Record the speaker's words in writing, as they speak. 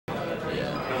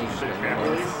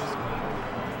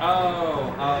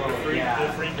The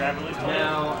free grab release?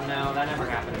 No, that never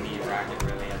happened to me at Racket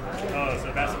really ever. Oh,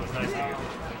 so that was nice to hear.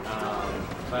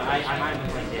 But I might have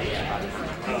been playing Diddy at that time.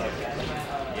 Oh, okay.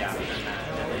 Yeah, but then that.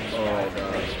 Oh,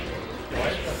 God.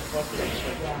 What the fuck did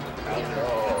you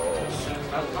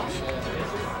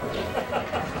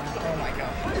Oh my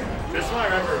god. This is what I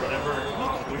remember whenever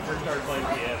we first started playing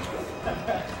PM.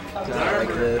 I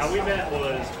remember how we met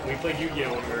was we played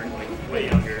Yu-Gi-Oh! When we were like way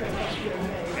younger.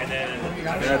 And then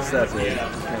That's it.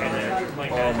 Yeah. And then we were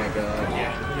playing Oh Magic. my god.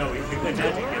 Yeah. No, we played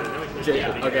Magic together.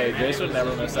 Then we played Okay, Jace would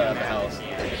never miss that at the house.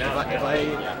 If I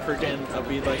freaking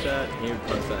upbeat like that, he would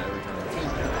punch that every time.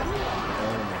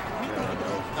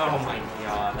 Oh my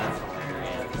god, that's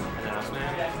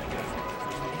hilarious.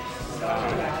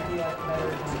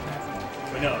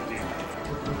 But no, dude.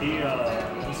 He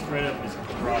straight up just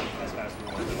rocked as fast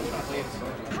as he was.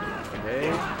 Okay.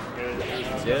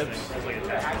 Zips. It was like a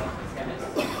test.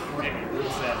 Maybe real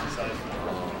sad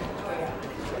inside.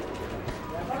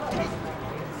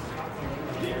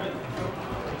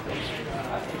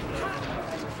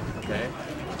 Okay.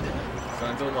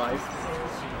 Sons of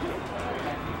life.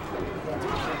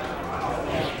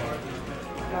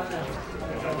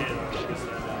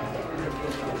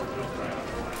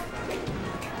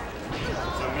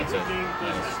 So messaging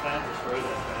is just that, destroy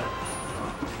that.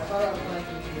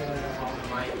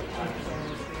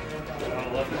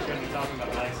 I love that you're going to be talking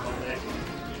about ice all day.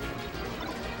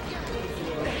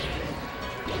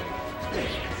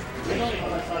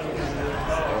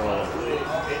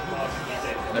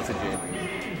 That's a jam.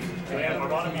 So we have our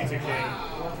bottom music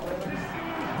thing.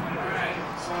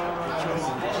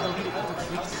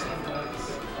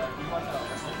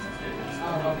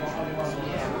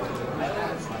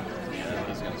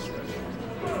 He's gonna switch.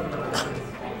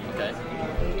 Okay.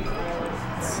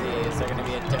 Let's see, is there going to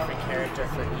be a different character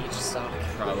for each song?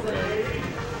 Probably.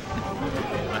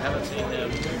 I haven't seen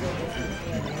him.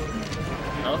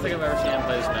 I don't think I've ever seen him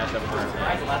play this matchup for him.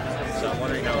 So I'm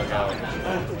wondering how it goes.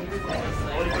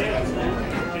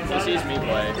 He sees me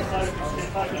play.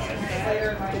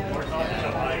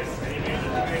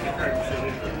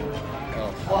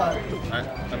 Oh.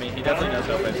 I mean, he definitely knows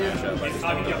how to play this matchup, but I just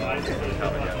don't know how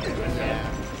it goes.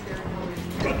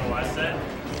 But the last set,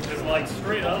 because like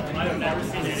straight up, I've never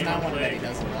seen anyone play.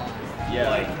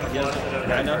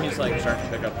 Yeah, I know he's like starting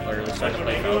to pick up, or starting to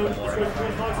play Falco more. It's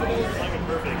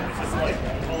just like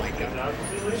totally gives out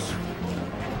completely.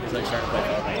 He's like starting to play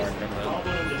Falco more. Combo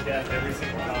him to death every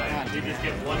single time. You just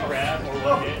get one grab or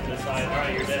one hit and decide,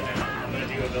 alright, you're dead now. I'm gonna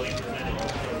do a billion percentage.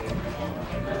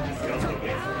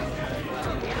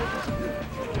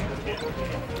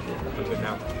 I'm good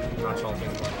now. Not salting.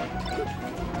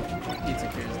 Pizza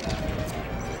Cruise.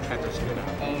 Pepper's good.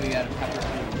 Oh, you got a pepper.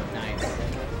 Nice.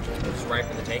 It's ripe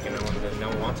for the taking. No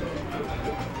one wants it.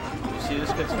 You see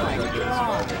this kid's not good doing some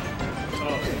garbage.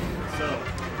 Oh, so,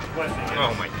 question.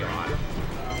 Oh my god.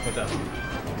 What's up?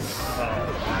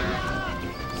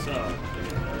 So,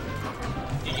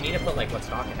 Dude, you need to put like what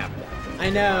stock it happened. I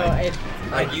know.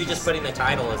 Like you just putting the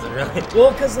title isn't really.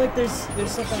 Well, because like there's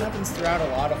stuff that happens throughout a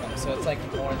lot of them, so it's like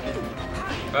more than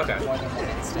one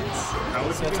instance. how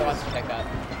would So you it's a do lot this? to pick up.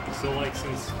 So like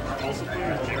since also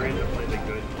players married to play the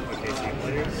good OKC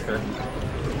players, Sure.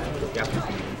 Yeah.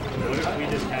 what if we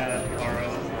just had our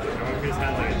own, or if we just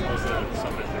had like a Tulsa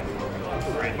summit thing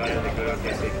where we invited the good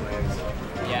OKC players?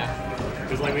 Yeah.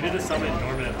 Because like we did a summit in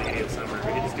Norman at the beginning of summer,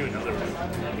 we could just do another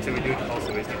one. We said we do it in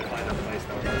Tulsa, we just need to find a place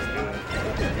that will let us do it.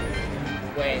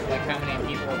 Wait, like how many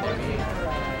people would there be?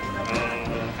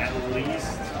 At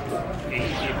least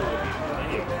 8 people would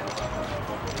be playing.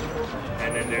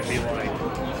 And then there'd be like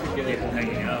people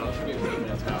hanging out.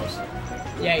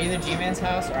 Yeah, either G-Man's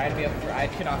house or I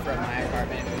could offer up my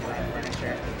apartment with my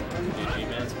furniture.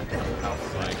 G-Man's house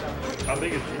is like, How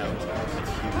big is your house?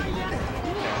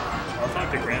 I'll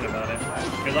talk to Grant about it.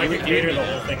 Because I could cater the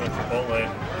whole thing with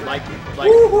Chipotle. like,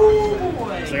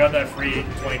 So I got that free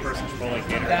 20-person Chipotle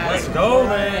cater. Let's go,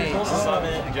 man. Tulsa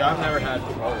Summit. dude, I've never had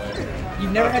Chipotle.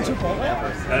 You've never had Chipotle?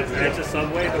 It's a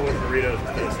Subway, but with burritos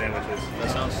instead of sandwiches. That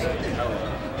sounds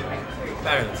hella.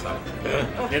 Better than some.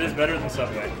 It is better than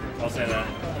Subway. I'll say that.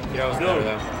 You know, it's No, better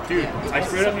though. dude, I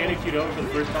straight up handed over for the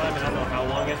first time, and I don't know how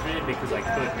long yesterday because I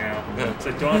could now.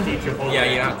 So don't have to eat Chipotle. Yeah,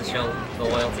 you don't have to show the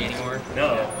loyalty anymore.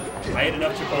 No, I ate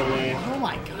enough Chipotle. Oh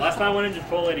my god. Last time I went into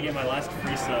Chipotle to get my last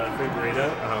free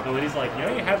burrito, the lady's like, you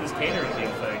know you have this catering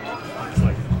thing thing. I'm just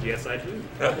like, yes I do.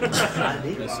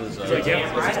 This is She's like,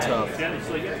 yeah, this is tough. She's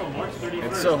like, yeah, till March 31st.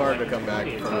 It's so hard to come back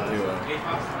from a duo,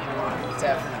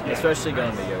 Definitely. especially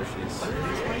going to Yoshi's.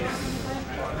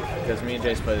 Because me and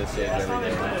Jace play this stage every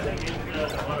day.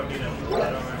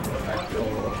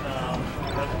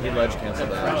 He ledge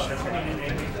canceled that.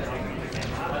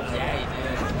 Yeah, he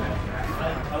did. I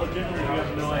legitimately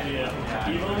have no idea.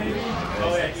 Evo maybe?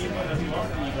 Oh yeah, Evo. He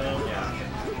lost Evo. Yeah.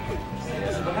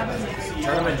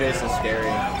 Tournament Jace is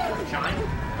scary.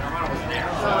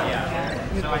 Oh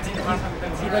yeah. No, I didn't. He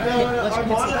like hit ledge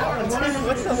cancel that one too.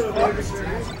 What the fuck?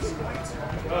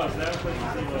 Oh, so that was what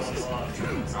Evo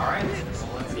lost. Alright,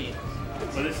 well, let's see.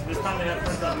 But this time they have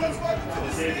first up move.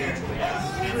 It's in here.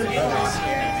 Really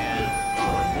scary, man.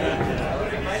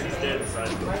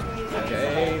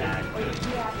 Okay.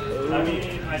 I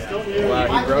mean, I still do. Wow,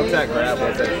 he broke that grab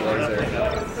with that laser.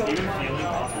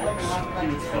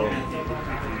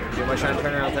 Dude, my trying to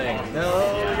turn around thing. No,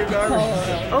 you're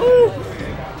garbage. Oh!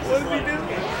 What did he do?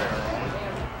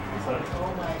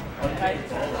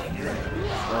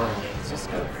 Oh,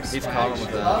 he's caught him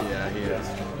with that. Yeah, he is.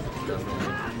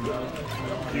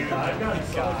 Dude, I've gotten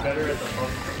so much better at the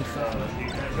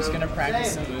I'm just gonna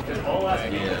practice some movement. all last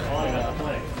week, all I got to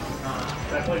play.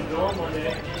 I played Dole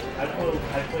Monday. I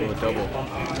played double. on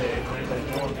Tuesday, and I played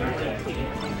Dole on Thursday.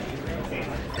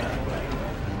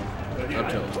 Up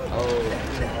to him. Oh.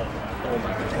 Oh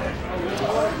my god.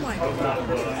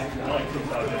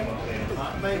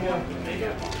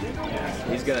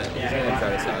 He's gonna try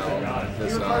to style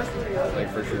this song, like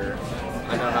for sure.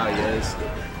 I know how he is.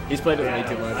 He's played with me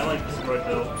too much. I like this right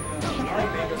though.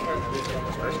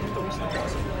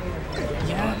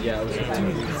 Yeah, it was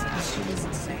Dude, this shit is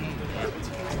insane.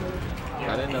 I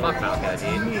didn't know. Fuck Falco,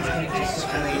 dude. He's gonna just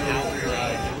scream out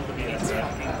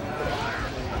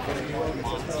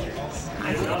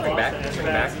Bring back.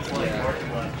 Yeah.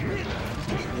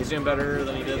 He's doing better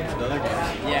than he did the other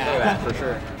games. Yeah. For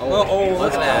sure. Oh,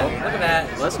 look at that. Look at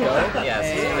that. Let's go. Yes,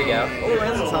 here we go. Oh, we're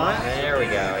in the time. There we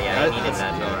go. Yeah, he needed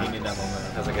that He taunt. needed that moment.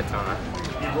 That was a good taunt.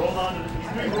 He rolled on.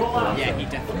 He rolled on. Yeah, he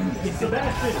definitely.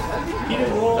 Sebastian. He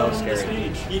didn't roll That on was the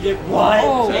scary. stage. He did what?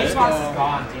 Oh, H-Box is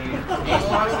gone, dude.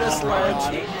 H-Box is sledge.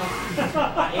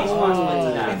 H-Box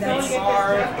wins that.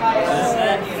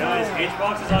 Guys,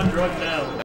 H-Box is on drugs now.